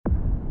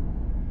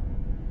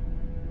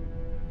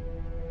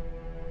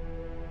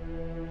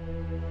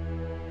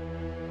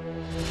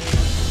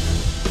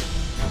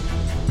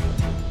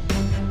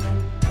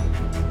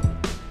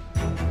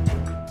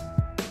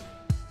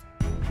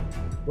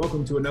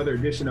welcome to another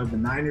edition of the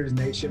Niners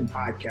Nation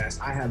podcast.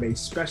 I have a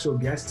special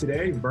guest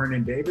today,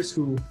 Vernon Davis,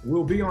 who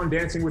will be on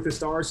Dancing with the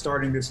Stars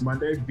starting this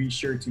Monday. Be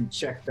sure to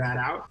check that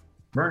out.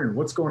 Vernon,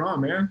 what's going on,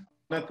 man?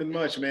 Nothing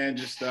much, man.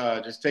 Just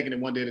taking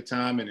it one day at a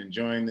time and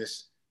enjoying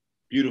this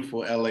beautiful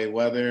LA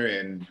weather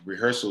and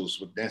rehearsals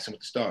with Dancing with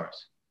the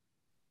Stars.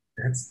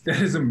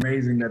 That is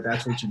amazing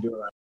that's what you're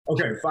doing.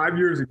 Okay, 5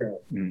 years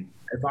ago,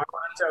 if I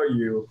want to tell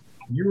you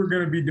you were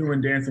going to be doing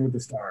Dancing with the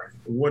Stars,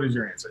 what is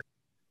your answer?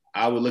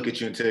 I would look at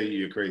you and tell you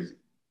you're crazy.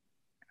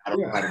 I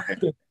don't know how to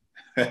think.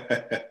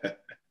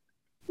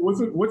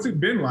 What's it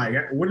been like?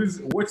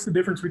 What's the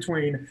difference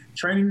between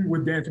training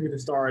with Dancing with the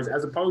Stars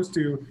as opposed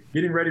to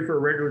getting ready for a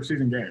regular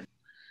season game?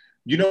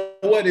 You know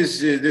what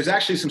there's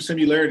actually some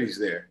similarities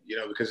there,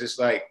 because it's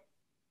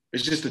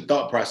just the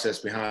thought process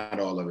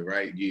behind all of it,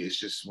 right? It's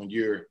just when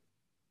you're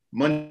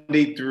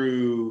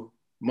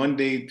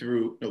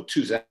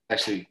Tuesday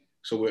actually.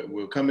 So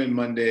we'll come in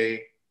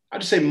Monday. I'll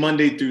just say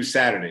Monday through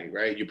Saturday,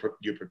 right?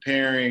 You're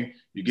preparing,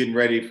 you're getting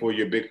ready for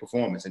your big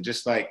performance. And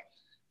just like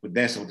with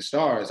Dancing with the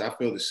Stars, I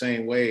feel the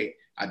same way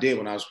I did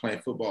when I was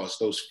playing football. It's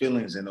those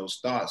feelings and those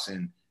thoughts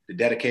and the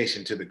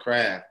dedication to the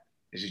craft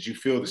is that you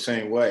feel the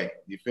same way.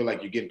 You feel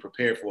like you're getting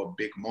prepared for a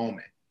big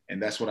moment.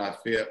 And that's what I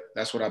feel.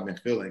 That's what I've been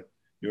feeling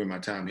during my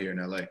time here in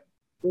LA.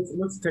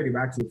 Let's take it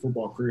back to the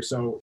football career.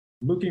 So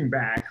looking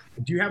back,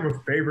 do you have a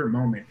favorite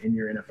moment in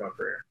your NFL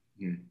career?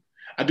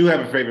 I do have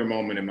a favorite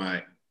moment in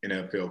my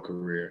NFL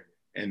career,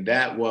 and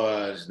that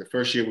was the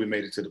first year we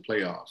made it to the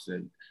playoffs.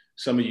 And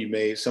some of you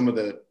may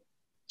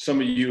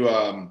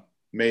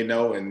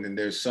know, and then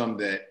there's some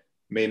that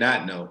may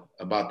not know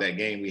about that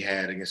game we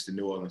had against the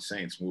New Orleans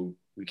Saints.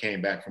 We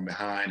came back from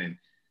behind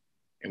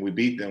and we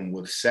beat them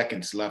with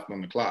seconds left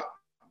on the clock.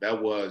 That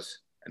was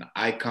an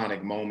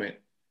iconic moment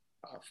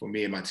for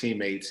me and my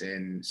teammates,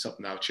 and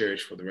something I'll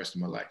cherish for the rest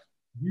of my life.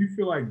 Do you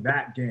feel like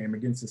that game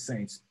against the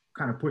Saints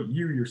kind of put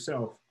you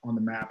yourself on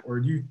the map, or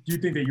do you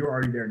think that you're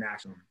already there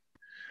nationally?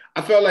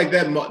 I felt like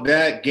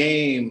that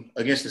game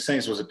against the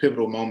Saints was a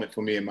pivotal moment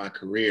for me in my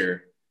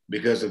career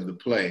because of the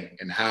play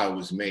and how it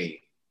was made,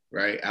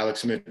 right?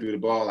 Alex Smith threw the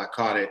ball. I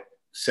caught it,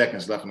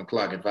 seconds left on the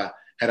clock. If I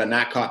had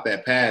not caught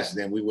that pass,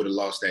 then we would have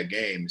lost that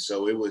game.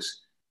 So it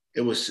was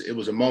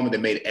a moment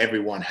that made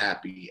everyone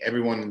happy.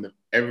 Every one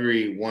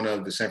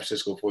of the San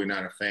Francisco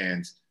 49er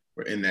fans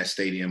were in that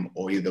stadium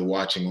or either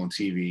watching on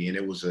TV. And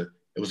it was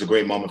a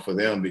great moment for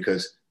them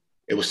because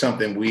it was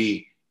something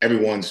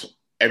everyone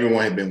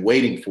had been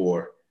waiting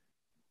for,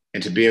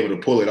 and to be able to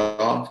pull it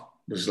off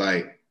was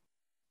like,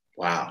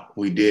 wow,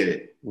 we did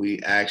it. We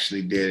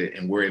actually did it,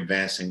 and we're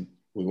advancing.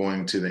 We're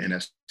going to the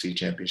NFC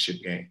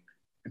Championship game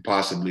and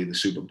possibly the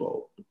Super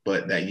Bowl.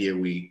 But that year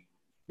we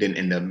didn't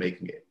end up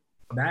making it.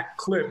 That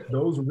clip,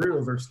 those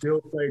reels are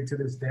still played to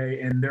this day,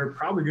 and they're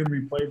probably going to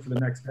be played for the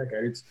next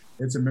decade.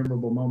 It's a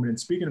memorable moment. And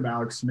speaking of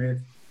Alex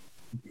Smith,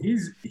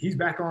 he's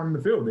back on the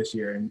field this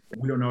year, and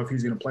we don't know if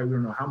he's going to play. We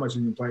don't know how much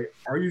he's going to play.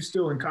 Are you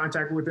still in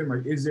contact with him?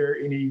 Like, is there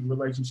any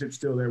relationship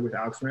still there with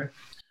Alex Smith?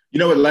 You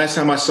know what? Last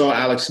time I saw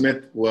Alex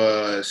Smith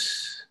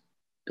was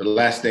the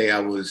last day I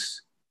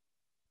was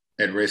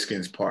at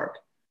Redskins Park.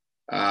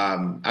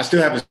 I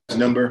still have his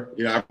number.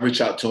 I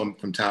reach out to him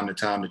from time to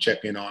time to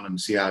check in on him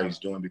and see how he's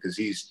doing because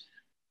he's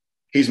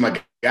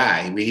my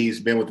guy.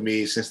 He's been with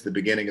me since the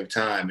beginning of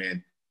time,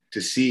 and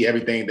to see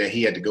everything that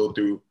he had to go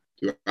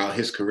throughout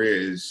his career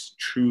is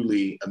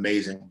truly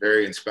amazing,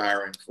 very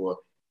inspiring for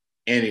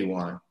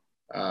anyone.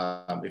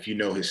 If you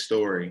know his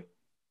story,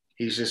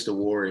 he's just a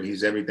warrior.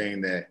 He's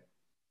everything that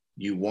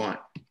you want,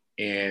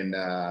 and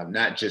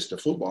not just a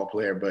football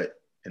player,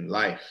 but in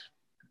life,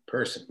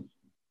 person.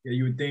 Yeah,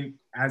 you would think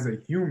as a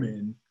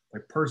human,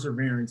 like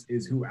perseverance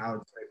is who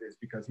Alex Smith is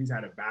because he's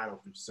had a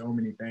battle through so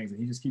many things, and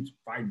he just keeps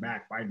fighting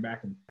back,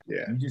 and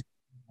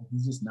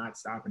he's just not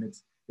stopping.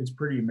 It's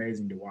pretty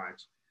amazing to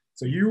watch.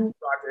 So you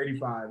rocked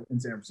 85 in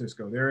San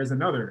Francisco. There is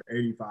another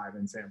 85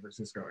 in San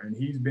Francisco, and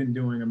he's been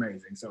doing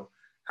amazing. So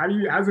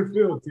how's it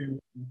feel to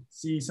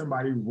see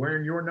somebody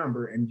wearing your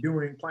number and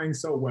playing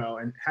so well?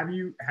 And have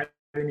you had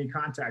any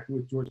contact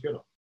with George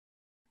Kittle?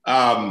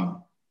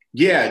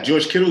 Yeah,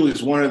 George Kittle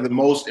is one of the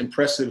most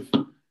impressive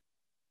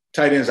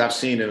tight ends I've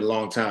seen in a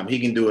long time. He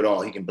can do it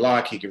all. He can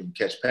block, he can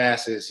catch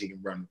passes, he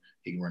can run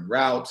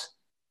routes.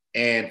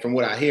 And from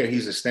what I hear,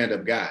 he's a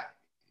stand-up guy.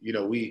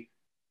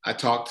 I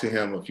talked to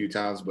him a few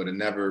times, but I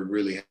never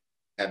really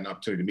had an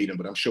opportunity to meet him.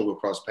 But I'm sure we'll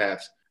cross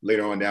paths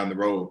later on down the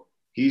road.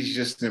 He's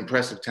just an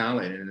impressive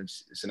talent, and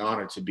it's an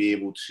honor to be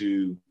able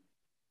to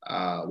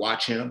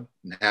watch him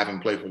and have him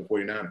play for the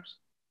 49ers.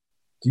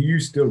 Do you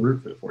still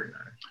root for the 49ers?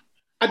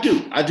 I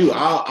do.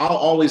 I'll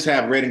always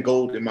have red and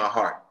gold in my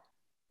heart.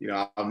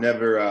 I'll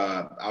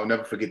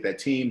never forget that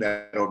team,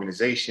 that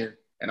organization,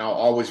 and I'll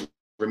always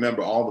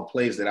remember all the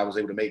plays that I was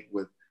able to make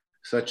with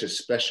such a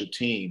special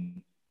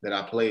team that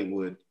I played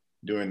with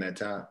during that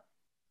time.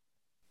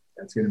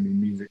 That's going to be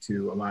music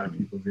to a lot of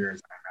people's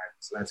ears,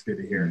 so that's good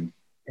to hear. And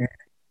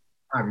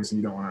obviously,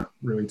 you don't want to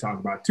really talk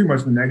about too much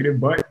of the negative,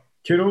 but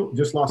Kittle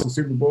just lost the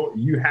Super Bowl.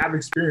 You have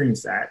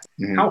experienced that.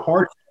 How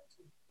hard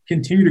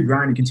continue to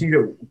grind and continue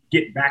to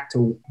get back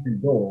to your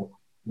goal,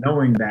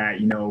 knowing that,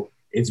 you know,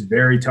 it's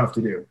very tough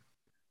to do.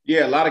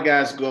 Yeah, a lot of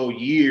guys go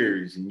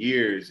years and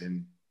years,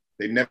 and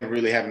they never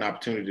really have an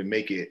opportunity to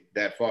make it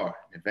that far,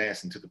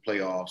 advance into the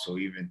playoffs, or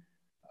even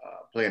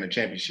play in a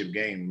championship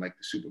game like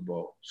the Super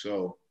Bowl.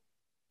 So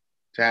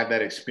to have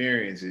that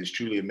experience is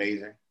truly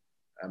amazing.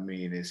 I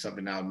mean, it's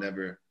something I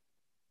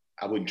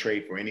wouldn't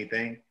trade for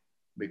anything,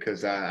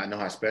 because I know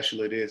how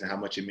special it is and how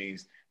much it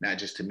means, not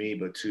just to me,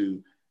 but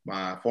to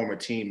my former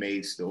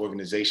teammates, the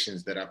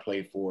organizations that I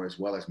played for, as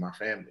well as my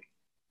family.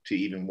 To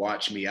even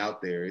watch me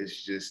out there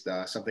is just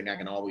something I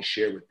can always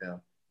share with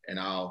them, and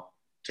I'll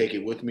take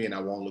it with me and I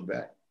won't look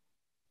back.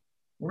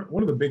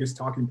 One of the biggest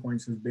talking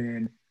points has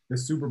been the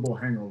Super Bowl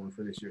hangover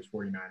for this year's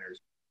 49ers.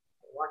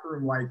 Locker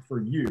room, like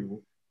for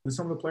you, did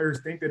some of the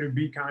players think that it'd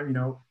be kind of, you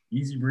know,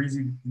 easy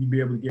breezy, you'd be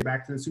able to get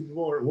back to the Super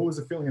Bowl? Or what was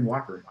the feeling in the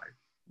locker room like?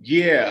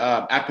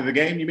 Yeah, after the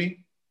game, you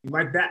mean?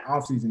 Like that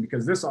offseason,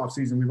 because this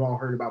offseason we've all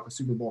heard about the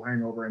Super Bowl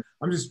hangover, and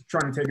I'm just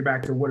trying to take it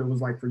back to what it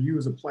was like for you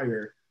as a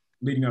player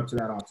leading up to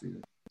that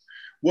offseason.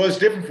 Well, it's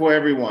different for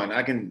everyone.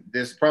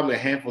 There's probably a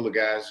handful of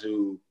guys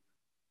who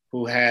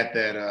had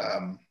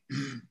that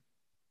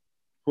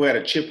who had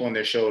a chip on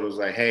their shoulders,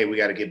 like, hey, we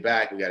got to get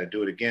back, we got to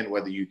do it again.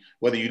 Whether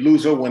you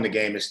lose or win the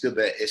game, it's still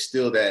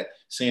that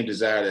same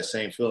desire, that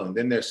same feeling.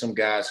 Then there's some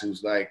guys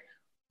who's like,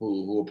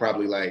 who are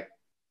probably like,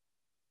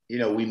 you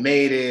know, we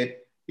made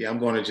it. Yeah, I'm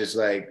going to just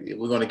like,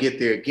 we're going to get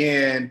there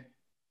again.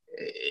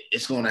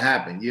 It's going to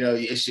happen. You know,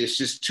 it's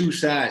just two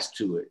sides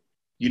to it.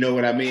 You know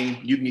what I mean?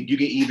 You can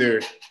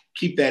either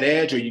keep that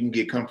edge or you can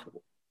get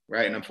comfortable,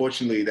 right? And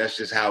unfortunately, that's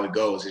just how it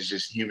goes. It's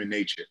just human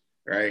nature,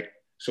 right?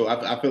 So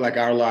I feel like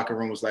our locker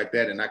room was like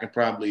that, and I can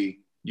probably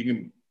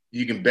you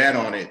can bet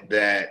on it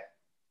that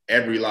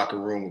every locker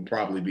room would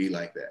probably be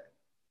like that.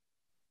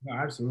 No,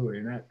 absolutely,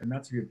 and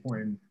that's a good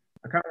point. And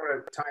I kind of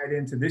want to tie it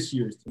into this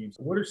year's team.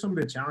 So what are some of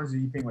the challenges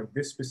you think like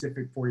this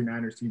specific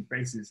 49ers team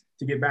faces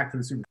to get back to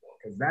the Super Bowl?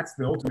 Because that's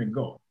the ultimate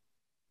goal.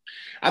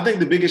 I think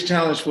the biggest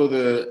challenge for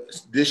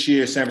this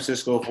year's San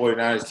Francisco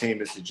 49ers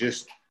team is to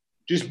just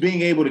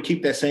being able to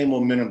keep that same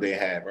momentum they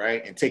have,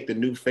 right? And take the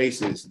new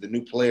faces, the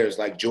new players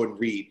like Jordan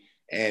Reed,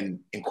 and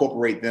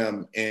incorporate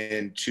them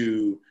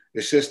into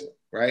the system,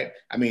 right?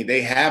 I mean,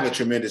 they have a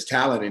tremendous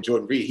talent in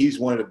Jordan Reed. He's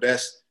one of the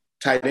best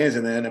tight ends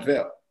in the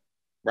NFL,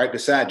 right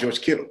beside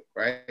George Kittle,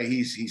 right?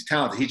 He's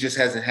talented. He just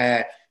hasn't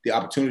had the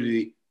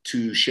opportunity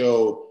to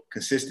show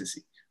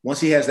consistency.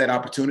 Once he has that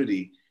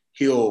opportunity,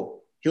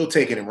 he'll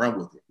take it and run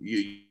with it.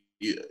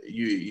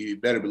 You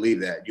better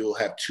believe that. You'll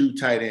have two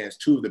tight ends,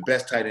 two of the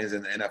best tight ends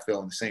in the NFL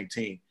on the same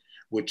team,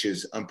 which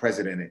is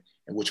unprecedented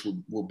and which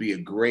will be a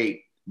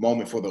great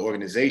moment for the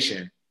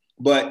organization.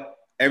 But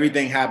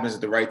everything happens at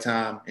the right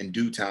time in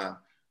due time.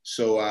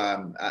 So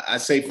I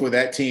say for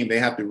that team, they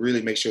have to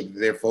really make sure that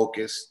they're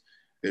focused.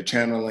 They're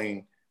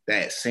channeling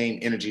that same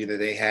energy that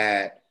they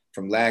had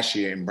from last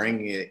year and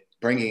bringing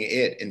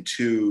it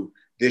into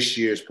this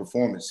year's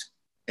performance,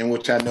 and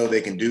which I know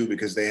they can do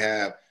because they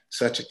have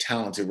such a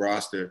talented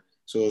roster.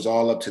 So it's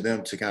all up to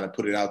them to kind of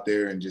put it out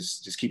there and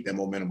just keep that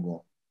momentum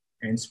going.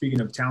 And speaking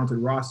of talented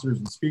rosters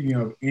and speaking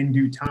of in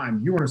due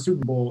time, you won a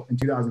Super Bowl in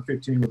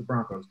 2015 with the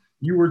Broncos.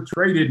 You were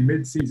traded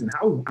midseason.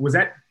 How was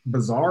that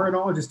bizarre at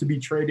all, just to be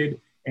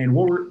traded? And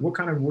what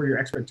kind of were your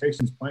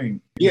expectations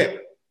playing? Yeah,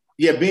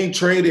 being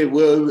traded.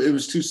 Well, it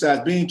was two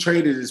sides. Being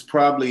traded is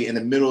probably in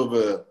the middle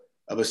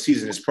of a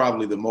season is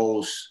probably the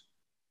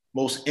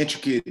most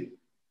intricate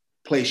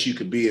place you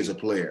could be as a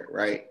player,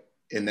 right?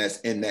 And that's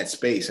in that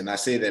space. And I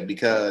say that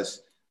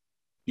because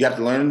you have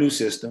to learn a new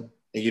system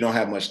and you don't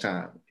have much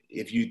time.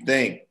 If you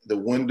think the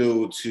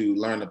window to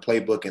learn the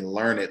playbook and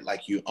learn it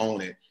like you own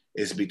it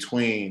is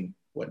between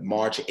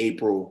March,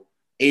 April,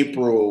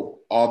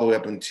 all the way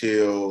up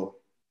until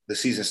the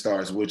season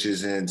starts, which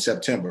is in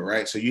September,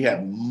 right? So you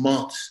have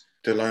months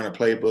to learn a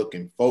playbook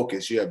and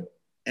focus. You have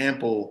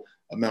ample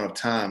amount of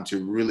time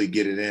to really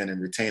get it in and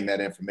retain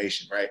that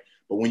information, right?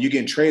 But when you're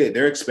getting traded,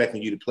 they're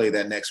expecting you to play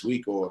that next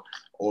week or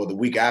the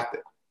week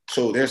after.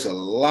 So there's a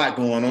lot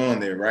going on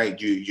there, right?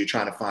 You're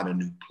trying to find a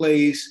new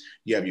place.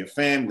 You have your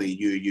family.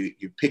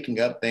 You're picking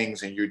up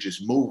things and you're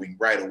just moving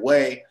right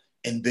away.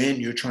 And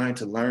then you're trying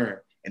to learn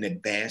an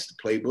advanced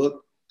playbook.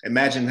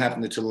 Imagine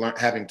having to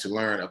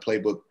learn a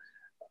playbook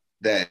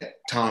that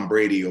Tom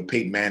Brady or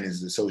Peyton Manning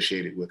is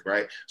associated with,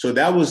 right? So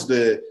that was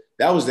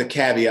the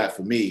caveat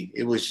for me.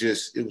 It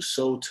was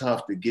so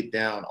tough to get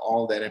down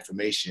all that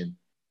information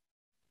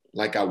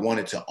like I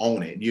wanted to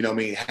own it. You know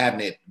what I mean? Having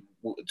it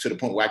to the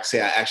point where I can say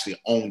I actually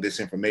own this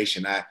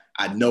information.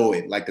 I know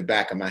it like the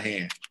back of my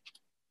hand.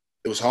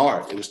 It was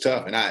hard. It was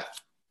tough. And I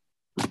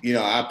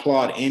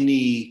applaud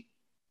any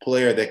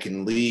player that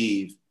can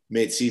leave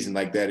mid-season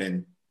like that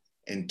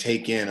and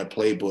take in a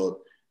playbook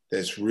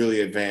that's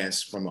really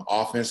advanced from an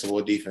offensive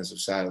or defensive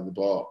side of the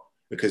ball,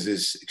 because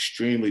it's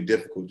extremely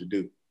difficult to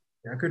do.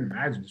 Yeah, I couldn't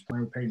imagine just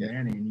playing with Peyton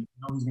Manning, and you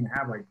know he's going to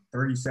have like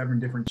 37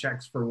 different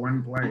checks for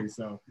one play.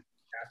 So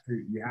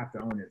you have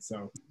to own it.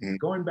 So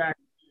going back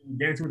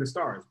Dancing with the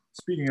Stars.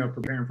 Speaking of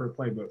preparing for a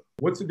playbook,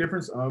 what's the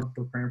difference of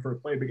preparing for a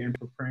playbook and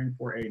preparing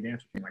for a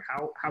dance routine? Like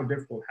how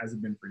difficult has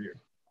it been for you?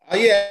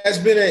 Yeah,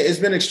 it's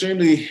been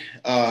extremely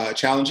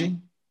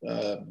challenging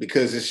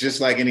because it's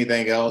just like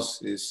anything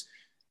else.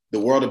 The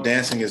world of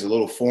dancing is a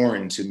little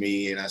foreign to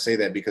me, and I say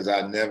that because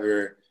I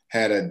never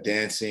had a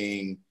dance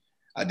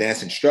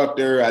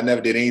instructor. I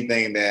never did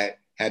anything that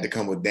had to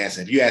come with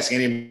dancing. If you ask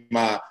any of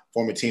my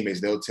former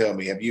teammates, they'll tell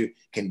me,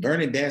 can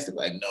Vernon dance? They're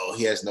like, no,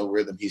 he has no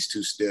rhythm. He's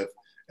too stiff.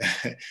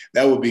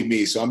 That would be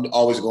me. So I'm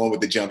always going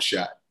with the jump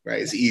shot,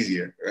 right? It's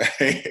easier,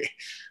 right?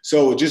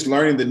 So just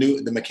learning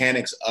the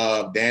mechanics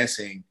of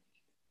dancing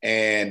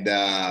and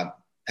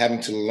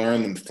having to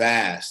learn them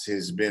fast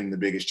has been the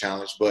biggest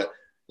challenge. But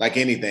like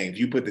anything, if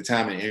you put the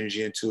time and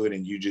energy into it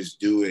and you just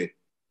do it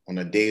on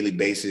a daily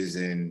basis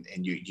and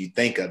you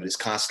think of it, it's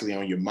constantly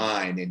on your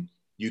mind, and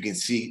you can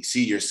see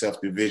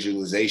yourself through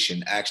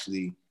visualization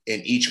actually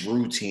in each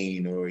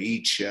routine or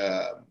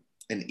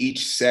in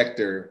each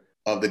sector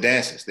of the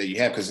dances that you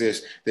have, because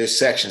there's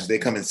sections. They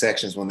come in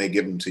sections when they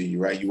give them to you,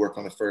 right? You work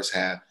on the first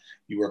half,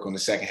 you work on the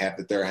second half,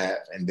 the third half,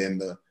 and then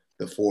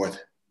the fourth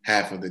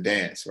half of the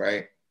dance,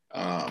 right?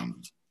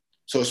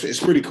 So it's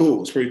pretty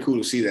cool. It's pretty cool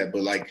to see that,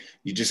 but like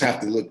you just have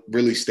to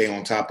really stay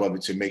on top of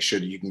it to make sure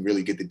that you can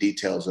really get the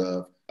details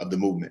of the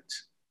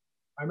movements.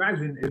 I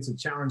imagine it's a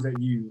challenge that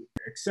you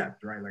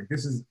accept, right? Like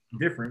this is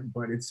different,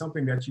 but it's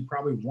something that you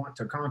probably want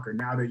to conquer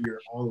now that you're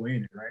all the way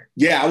in it, right?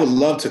 Yeah, I would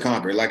love to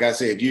conquer it. Like I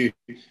said, if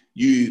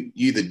you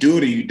either do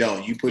it or you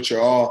don't. You put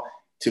your all.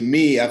 To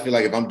me, I feel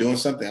like if I'm doing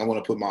something, I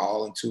want to put my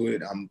all into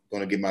it. I'm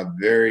going to give my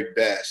very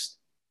best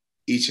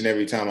each and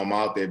every time I'm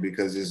out there,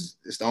 because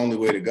it's the only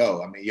way to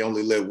go. I mean, you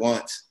only live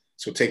once,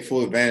 so take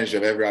full advantage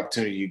of every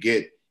opportunity you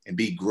get and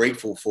be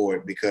grateful for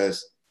it,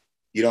 because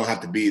you don't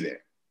have to be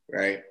there,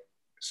 right?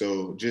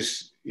 So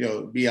just,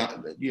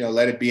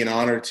 let it be an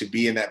honor to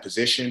be in that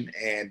position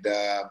and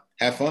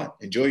have fun,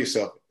 enjoy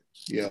yourself.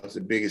 It's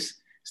the biggest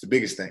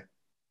thing.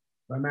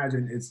 I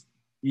imagine it's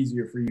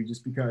easier for you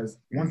just because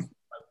once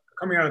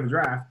coming out of the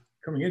draft,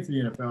 coming into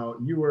the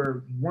NFL, you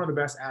were one of the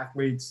best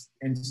athletes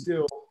and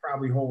still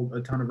probably hold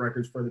a ton of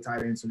records for the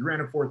tight end. So you ran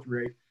a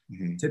 4.38.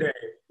 Mm-hmm. Today,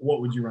 what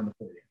would you run the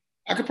 40?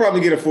 I could probably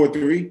get a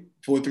 4.3,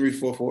 4.3,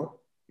 4.4.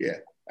 Yeah,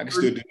 I can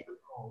still do it.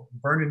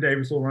 Vernon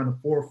Davis will run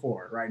a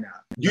 4.4 right now.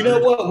 You know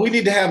what? We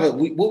need to have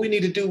what we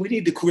need to do. We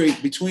need to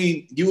create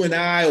between you and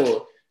I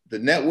or the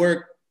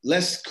network.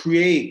 Let's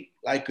create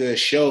like a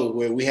show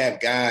where we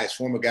have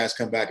former guys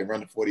come back and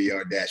run the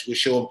 40-yard dash. We'll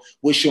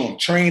show them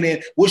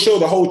training. We'll show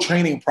the whole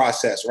training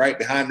process, right?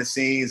 Behind the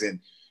scenes and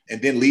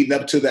then leading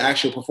up to the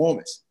actual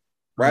performance,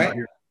 right?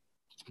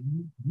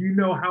 You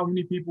know how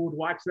many people would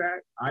watch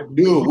that?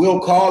 Dude, we'll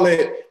call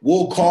it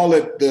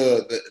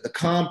the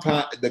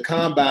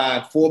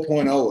combine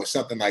 4.0 or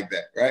something like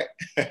that, right?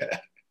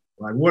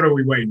 Like, what are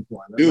we waiting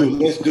for? Dude,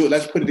 let's do it.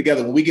 Let's put it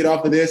together. When we get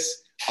off of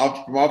this,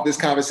 off this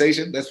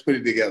conversation, let's put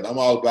it together. I'm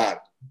all about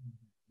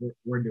it.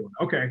 We're doing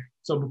it. Okay.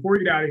 So before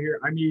we get out of here,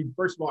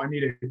 first of all, I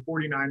need a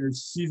 49ers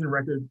season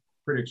record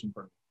prediction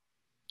first.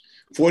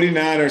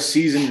 49ers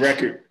season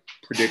record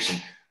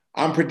prediction.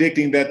 I'm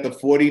predicting that the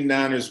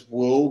 49ers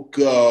will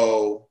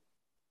go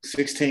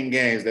 16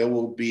 games. There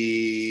will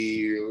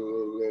be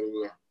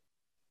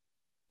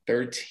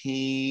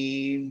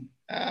 13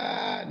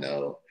 and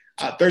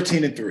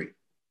 3.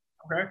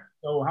 Okay.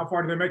 So how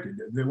far do they make it?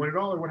 Did they win it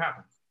all or what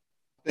happens?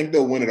 I think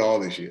they'll win it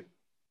all this year.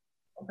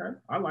 Okay.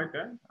 I like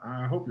that.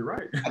 I hope you're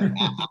right.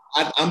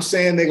 I'm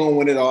saying they're going to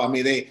win it all. I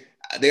mean,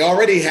 they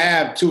already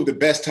have two of the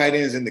best tight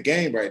ends in the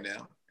game right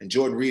now, and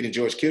Jordan Reed and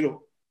George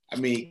Kittle. I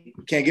mean,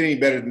 you can't get any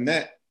better than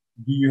that.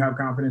 Do you have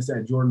confidence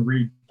that Jordan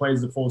Reed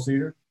plays the full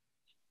season?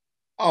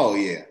 Oh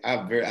yeah, I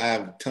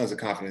have tons of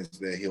confidence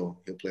that he'll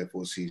play a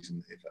full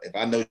season. If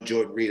I know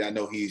Jordan Reed, I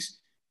know he's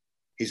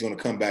going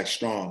to come back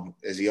strong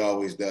as he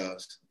always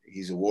does.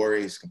 He's a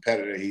warrior, he's a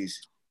competitor.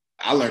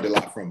 I learned a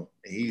lot from him.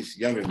 He's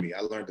younger than me.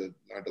 I learned a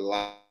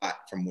lot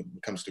from when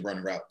it comes to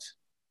running routes.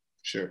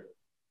 Sure.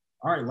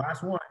 All right,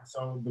 last one.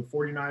 So the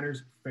 49ers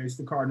face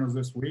the Cardinals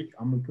this week.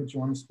 I'm going to put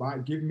you on the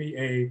spot. Give me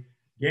a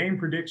game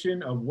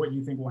prediction of what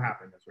you think will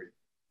happen this week.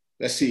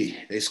 Let's see.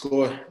 They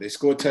score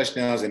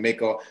touchdowns and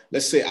make all.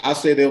 I'll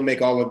say they'll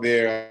make all of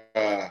their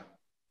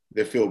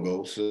field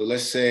goals. So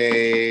let's say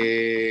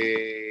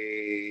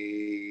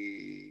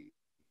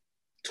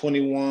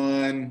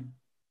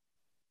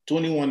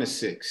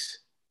 21-6.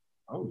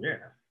 Oh yeah.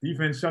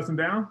 Defense shuts them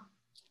down?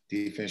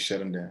 Defense shut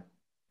them down.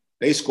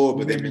 They scored,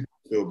 but they missed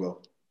the field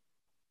goal.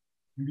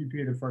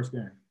 MVP of the first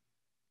game.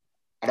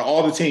 Out of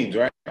all the teams,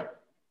 right?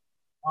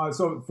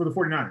 So for the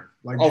 49ers.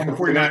 For the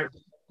 49ers.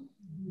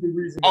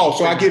 So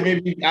I'll give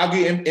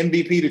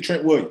MVP to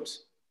Trent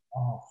Williams.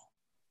 Oh,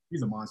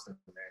 he's a monster,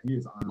 man. He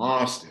is a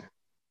monster.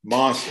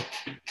 Yeah.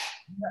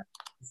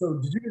 So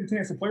did you get a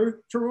chance to play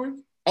with Trent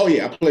Williams? Oh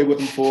yeah, I played with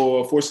him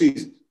for 4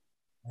 seasons.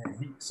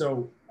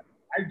 So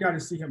I got to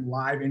see him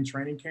live in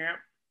training camp,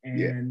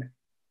 and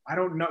I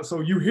don't know.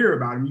 So you hear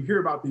about him, you hear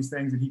about these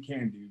things that he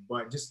can do,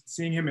 but just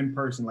seeing him in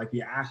person, like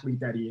the athlete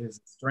that he is,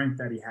 the strength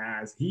that he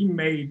has, he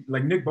made,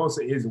 like Nick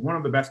Bosa is one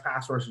of the best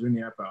pass rushers in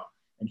the NFL.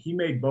 And he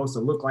made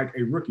Bosa look like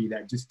a rookie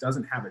that just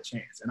doesn't have a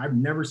chance. And I've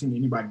never seen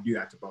anybody do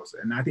that to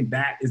Bosa. And I think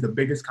that is the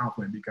biggest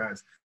compliment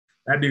because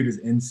that dude is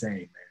insane,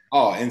 man.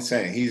 Oh,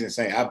 insane. He's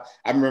insane.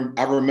 I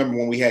remember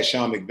when we had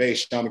Sean McVay.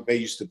 Sean McVay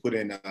used to put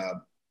in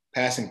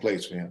passing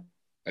plays for him.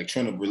 Like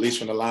Trent would release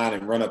from the line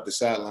and run up the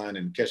sideline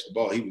and catch the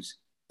ball. It was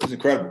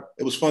incredible.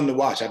 It was fun to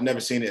watch. I've never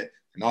seen an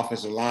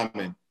offensive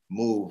lineman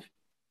move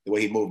the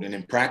way he moved. And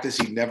in practice,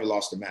 he never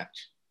lost a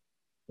match.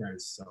 That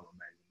is so amazing,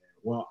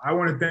 man. Well, I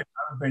want to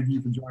thank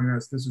you for joining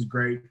us. This was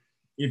great.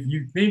 If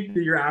you think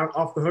that you're out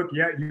off the hook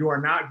yet, you are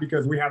not,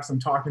 because we have some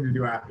talking to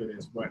do after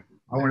this. But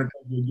I want to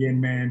thank you again,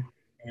 man.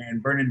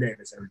 And Vernon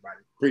Davis, everybody.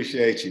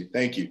 Appreciate you.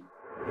 Thank you.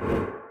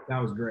 That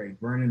was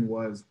great. Vernon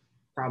was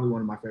probably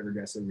one of my favorite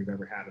guests that we've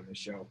ever had on this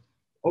show.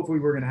 Hopefully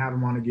we're going to have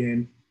him on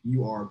again.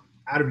 You are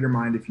out of your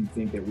mind if you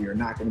think that we are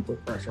not going to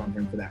put pressure on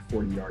him for that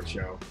 40-yard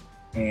show.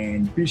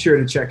 And be sure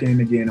to check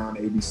in again on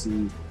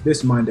ABC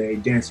this Monday,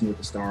 Dancing with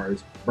the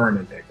Stars,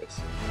 Vernon Davis.